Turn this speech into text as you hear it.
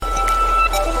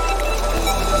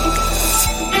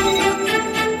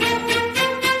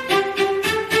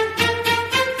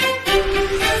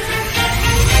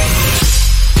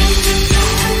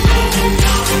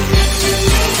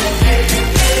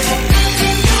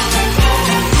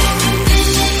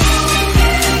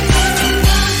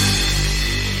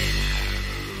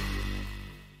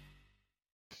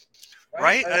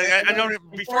right? I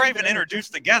don't. Before I even introduce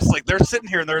the guests, like they're sitting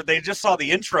here and they just saw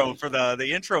the intro for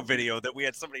the intro video that we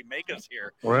had somebody make us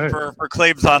here for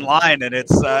Claves Online, and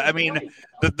it's I mean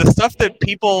the stuff that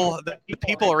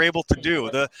people are able to do,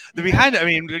 the behind. I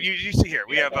mean, you see here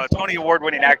we have Tony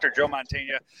Award-winning actor Joe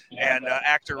Mantegna and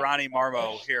actor Ronnie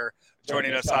Marmo here,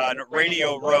 joining us on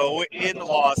Radio Row in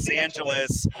Los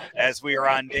Angeles as we are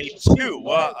on day 2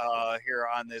 here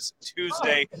on this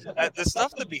Tuesday. The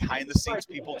stuff that behind the scenes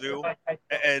people do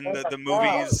and the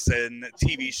movies and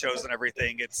TV shows and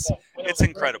everything, it's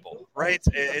incredible, right?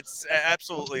 It's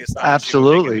absolutely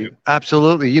astonishing.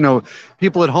 Absolutely. You know,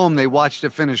 people at home, they watch the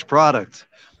finished product,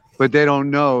 but they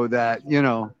don't know that, you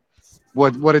know,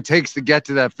 what it takes to get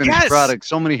to that finished product.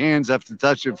 So many hands have to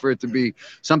touch it for it to be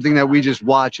something that we just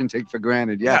watch and take for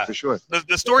granted. Yeah, for sure.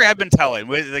 The story I've been telling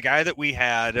with the guy that we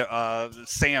had,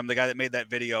 Sam, the guy that made that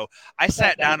video, I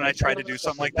sat down and I tried to do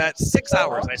something like that. 6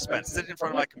 hours I spent sitting in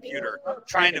front of my computer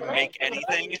trying to make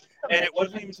anything, and it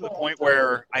wasn't even to the point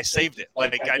where I saved it.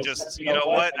 Like I just, you know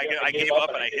what, I gave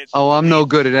up and I hit. Oh, I'm no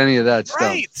good at any of that stuff.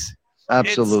 Right.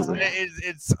 Absolutely.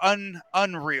 It's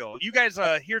unreal. You guys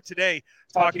here today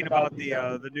talking about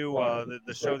the new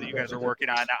the show that you guys are working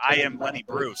on. I Am Lenny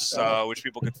Bruce, which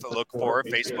people could look for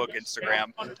Facebook,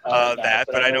 Instagram, that.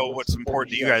 But I know what's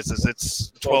important to you guys is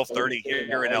it's 12:30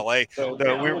 here in LA.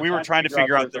 We were trying to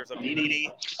figure out there's a panini.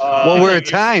 Well, we're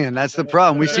Italian. That's the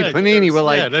problem. We see panini. We're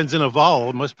like, it ends in a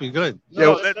vowel. It must be good.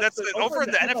 No, that's over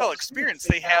in the NFL Experience.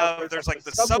 There's like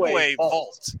the Subway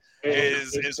Vault.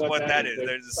 Is what that is.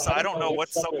 I don't know what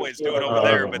Subway's doing over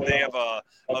there, but they have a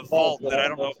vault that I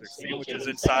don't know if there's sandwiches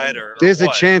inside or there's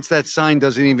a chance that sign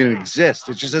doesn't even exist.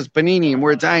 It just says Panini, and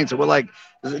we're Italian, so we're like,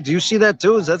 do you see that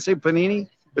too? Does that say Panini?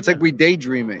 It's like we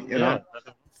daydreaming, you know.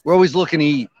 We're always looking to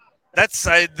eat. That's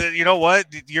you know what,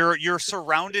 you're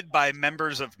surrounded by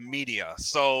members of media,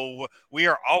 so we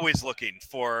are always looking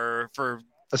for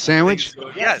a sandwich.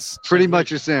 Yes, pretty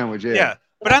much a sandwich. Yeah.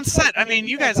 But on set, I mean,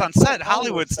 you guys on set,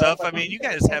 Hollywood stuff, I mean, you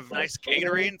guys have nice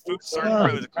catering, food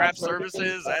service, craft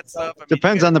services, that stuff. I mean,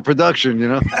 depends on the production, you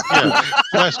know.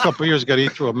 Last couple of years, got to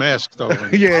eat through a mask, though.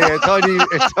 It's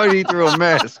hard to eat through a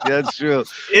mask. That's true.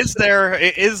 Has there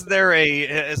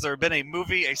been a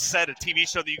movie, a set, a TV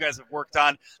show that you guys have worked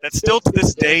on that still to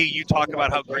this day you talk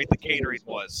about how great the catering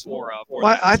was for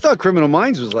I thought Criminal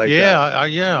Minds was like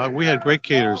that. Yeah, we had great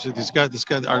caterers. This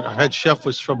guy, our head chef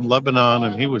was from Lebanon,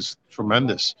 and he was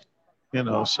tremendous, you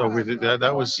know. So we did that.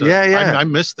 That was I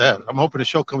missed that. I'm hoping the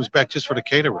show comes back just for the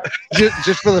caterer,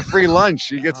 just for the free lunch.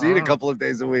 You get to eat a couple of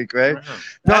days a week, right?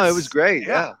 No, it was great.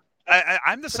 Yeah.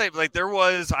 I'm the same. Like there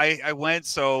was, I went.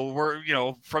 So we're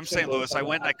from St. Louis. I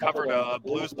went and I covered a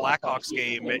Blues Blackhawks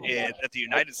game at the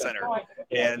United Center,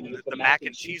 and the mac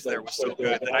and cheese there was so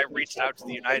good that I reached out to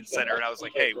the United Center and I was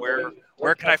like, hey,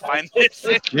 where can I find this?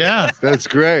 Yeah, that's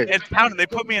great. And they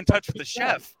put me in touch with the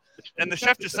chef. And the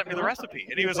chef just sent me the recipe,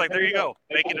 and he was like, "There you go,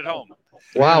 make it at home."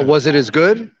 Wow, was it as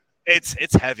good?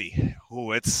 It's heavy.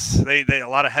 Ooh, they a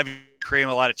lot of heavy cream,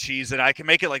 a lot of cheese, and I can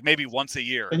make it like maybe once a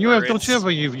year. And don't you have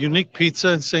a unique pizza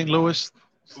in St. Louis?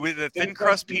 With the thin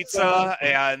crust pizza,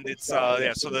 and it's so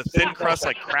the thin crust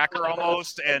like cracker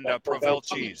almost, and Provel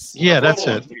cheese. Yeah, that's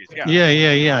it. Cheese,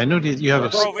 yeah. I know you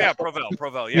have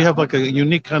Provel. Yeah, you have like a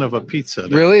unique kind of a pizza.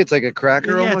 Really, it's like a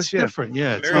cracker almost. It's different.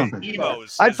 Yeah, it's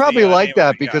different. I'd probably like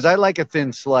that because I like a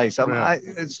thin slice.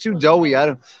 It's too doughy.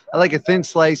 I like a thin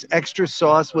slice, extra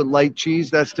sauce with light cheese.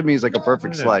 That's to me is like a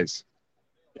perfect slice.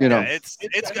 You know, it's.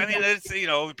 I mean, it's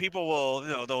people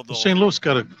will they'll St. Louis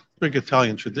got a big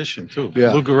Italian tradition too.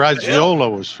 Yeah. Lou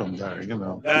Garagiola was from there.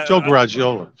 Joe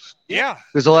Garagiola. Yeah,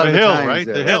 there's a lot of Hill, Italians right?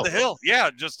 there. The Hill. Yeah,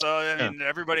 just I mean,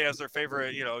 everybody has their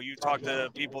favorite. You talk to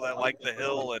people that like the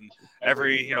Hill, and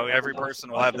every person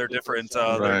will have their different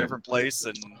their different place,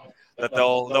 and that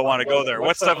they'll want to go there.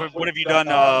 What have you done?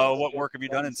 What work have you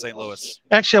done in St. Louis?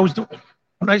 Actually, I was doing.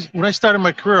 When I started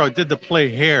my career, I did the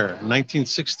play Hair,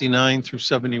 1969 through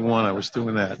 71. I was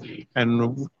doing that,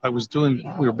 and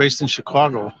we were based in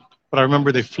Chicago, but I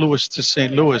remember they flew us to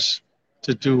St. Louis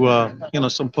to do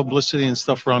some publicity and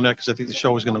stuff around that because I think the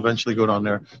show was going to eventually go down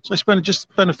there. So I spent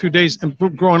a few days. And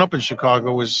growing up in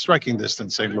Chicago was striking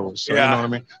distance St. Louis. So, You know what I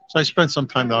mean? So I spent some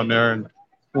time down there, and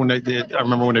I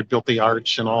remember when they built the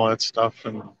arch and all that stuff,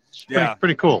 and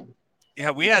pretty cool. Yeah,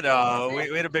 we had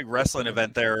a big wrestling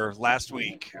event there last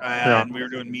week, and we were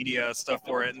doing media stuff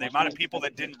for it. And the amount of people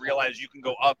that didn't realize you can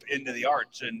go up into the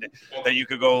arch and that you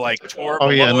could go like tour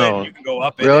below it, you can go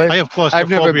up. Really? I have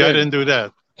claustrophobia. I didn't do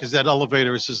that because that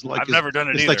elevator is just like I've never done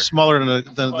it it's either. Like smaller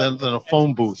than a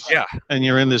phone booth. Yeah, and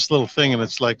you're in this little thing, and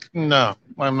it's like no.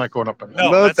 I'm not going up it.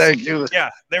 No, thank you. Yeah,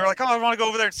 they were like, "Oh, I want to go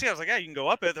over there and see." I was like, "Yeah, you can go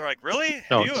up it." They're like, "Really?"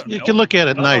 No, you can look at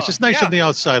it nice. It's nice on the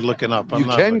outside looking up. You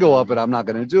can go up it. I'm not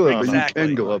going to do it, but you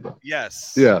can go up it.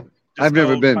 Yes. Yeah. I've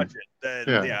never been.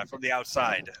 Yeah, from the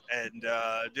outside, and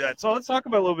do that. So let's talk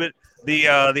about a little bit the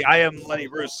I Am Lenny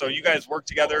Bruce. So you guys worked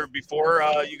together before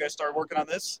you guys started working on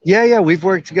this? Yeah, we've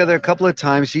worked together a couple of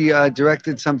times. He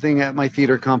directed something at my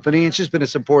theater company. It's just been a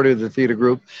supporter of the theater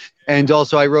group, and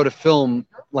also I wrote a film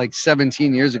like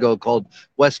 17 years ago called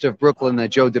West of Brooklyn that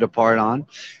Joe did a part on,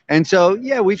 and so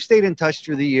we've stayed in touch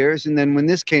through the years. And then when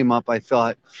this came up, I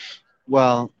thought,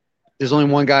 well, there's only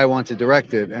one guy I want to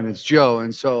direct it, and it's Joe.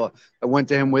 And so I went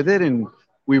to him with it, and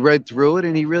we read through it,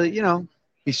 and he really,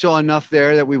 he saw enough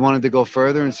there that we wanted to go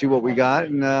further and see what we got.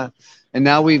 And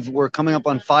now we're coming up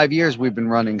on 5 years we've been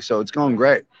running, so it's going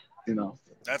great,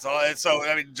 That's all. So,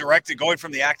 I mean, going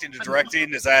from the acting to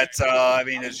directing, is that,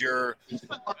 is your...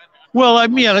 Well,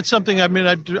 that's something. I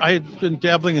had been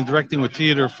dabbling in directing with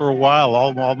theater for a while,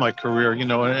 all my career,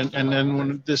 and then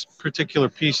when this particular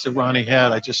piece that Ronnie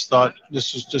had, I just thought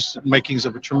this was just makings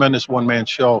of a tremendous one-man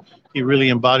show. He really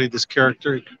embodied this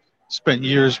character, spent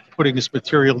years putting this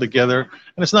material together,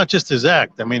 and it's not just his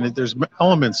act. There's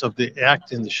elements of the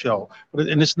act in the show, but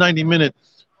in this 90-minute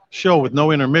show with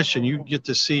no intermission, you get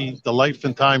to see the life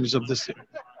and times of this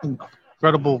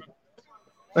incredible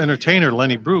entertainer,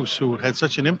 Lenny Bruce, who had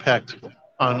such an impact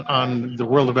on the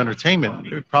world of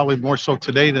entertainment, probably more so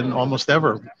today than almost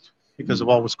ever, because of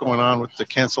all what's going on with the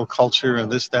cancel culture and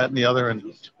this, that, and the other.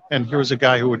 And here was a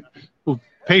guy who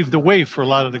paved the way for a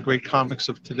lot of the great comics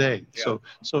of today. Yeah.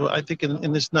 So I think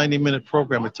in this 90-minute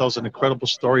program, it tells an incredible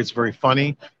story. It's very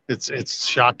funny. It's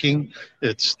shocking.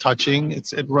 It's touching.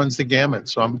 It runs the gamut.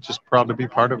 So I'm just proud to be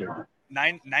part of it.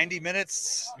 90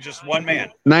 minutes, just one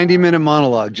man. 90-minute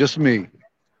monologue, just me.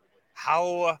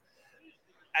 How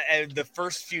the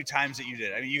first few times that you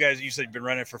did, you said you've been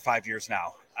running it for 5 years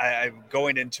now. I'm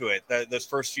going into it, those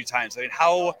first few times.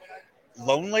 how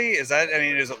lonely is that?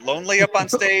 Is it lonely up on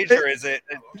stage, or is it?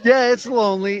 Yeah, it's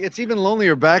lonely. It's even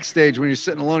lonelier backstage when you're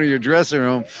sitting alone in your dressing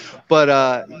room.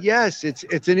 But yes,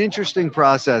 it's an interesting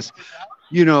process.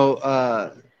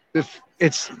 I'm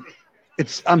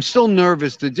still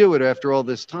nervous to do it after all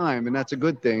this time, and that's a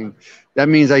good thing. That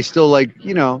means I still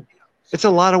it's a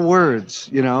lot of words,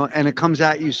 and it comes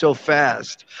at you so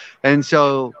fast. And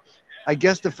so I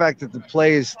guess the fact that the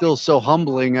play is still so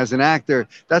humbling as an actor,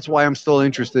 that's why I'm still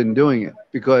interested in doing it,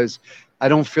 because I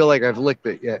don't feel like I've licked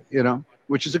it yet,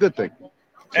 which is a good thing.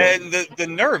 So. And the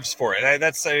nerves for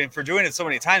it, for doing it so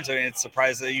many times, it's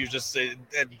surprising that you just,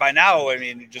 by now,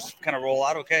 you just kind of roll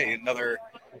out, okay, another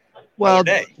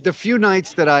day. The few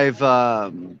nights that I've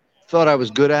thought I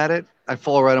was good at it, I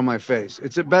fall right on my face.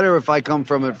 It's better if I come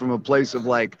from it from a place of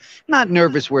not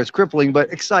nervous where it's crippling,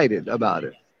 but excited about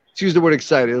it. Let's use the word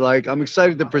excited. I'm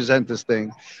excited to present this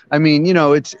thing.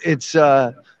 It's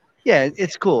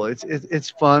cool. It's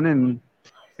fun, and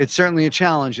it's certainly a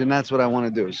challenge, and that's what I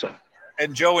want to do. So.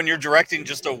 And Joe, when you're directing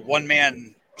just a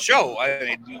one-man show,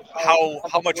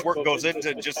 how much work goes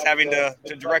into just having to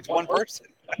direct one person?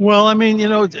 Well,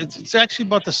 it's actually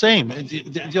about the same.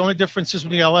 The only difference is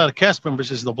when you got a lot of cast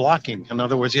members is the blocking. In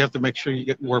other words, you have to make sure you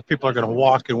get where people are going to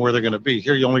walk and where they're going to be.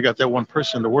 Here, you only got that one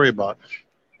person to worry about.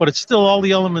 But it's still, all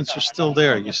the elements are still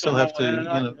there. You still have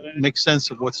to make sense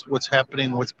of what's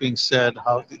happening, what's being said,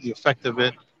 how the effect of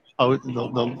it, how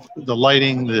the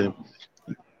lighting, the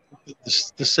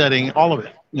setting, all of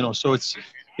it. So it's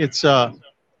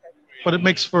but it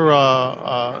makes for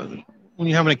when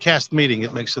you're having a cast meeting,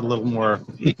 it makes it a little more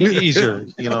easier.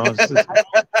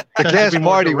 The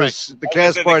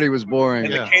cast party was boring.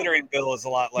 And the catering bill is a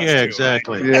lot less. Yeah,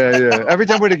 exactly. Right? Yeah. Every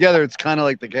time we're together, it's kind of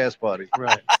like the cast party.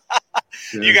 Right.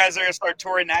 Yeah. You guys are going to start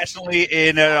touring nationally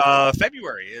in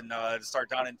February and start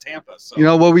down in Tampa.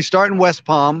 So. We start in West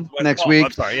Palm next week,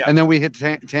 and then we hit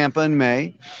Tampa in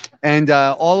May. And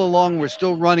all along, we're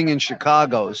still running in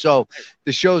Chicago. So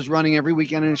the show's running every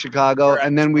weekend in Chicago.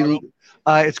 And then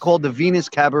it's called the Venus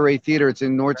Cabaret Theater. It's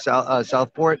in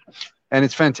Southport. And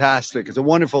it's fantastic. It's a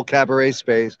wonderful cabaret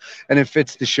space, and it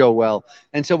fits the show well.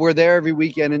 And so we're there every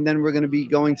weekend, and then we're going to be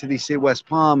going to the West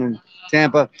Palm and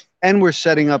Tampa, and we're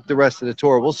setting up the rest of the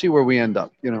tour. We'll see where we end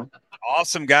up,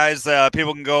 Awesome, guys.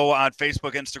 People can go on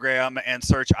Facebook, Instagram, and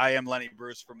search I Am Lenny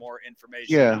Bruce for more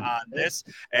information on this.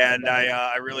 And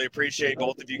I really appreciate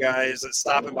both of you guys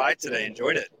stopping by today.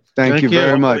 Enjoyed it. Thank you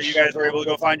very much. You guys were able to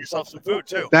go find yourself some food,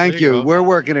 too. Thank you. We're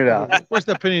working it out. Where's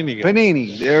the panini?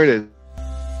 Panini. There it is.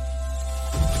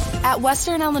 At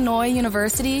Western Illinois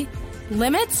University,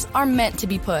 limits are meant to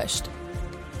be pushed.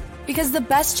 Because the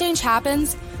best change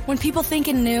happens when people think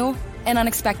in new and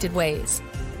unexpected ways.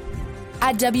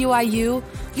 At WIU,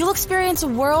 you'll experience a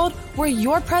world where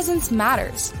your presence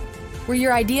matters, where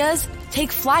your ideas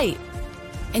take flight,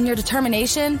 and your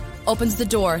determination opens the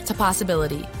door to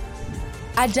possibility.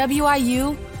 At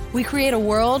WIU, we create a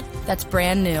world that's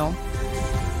brand new.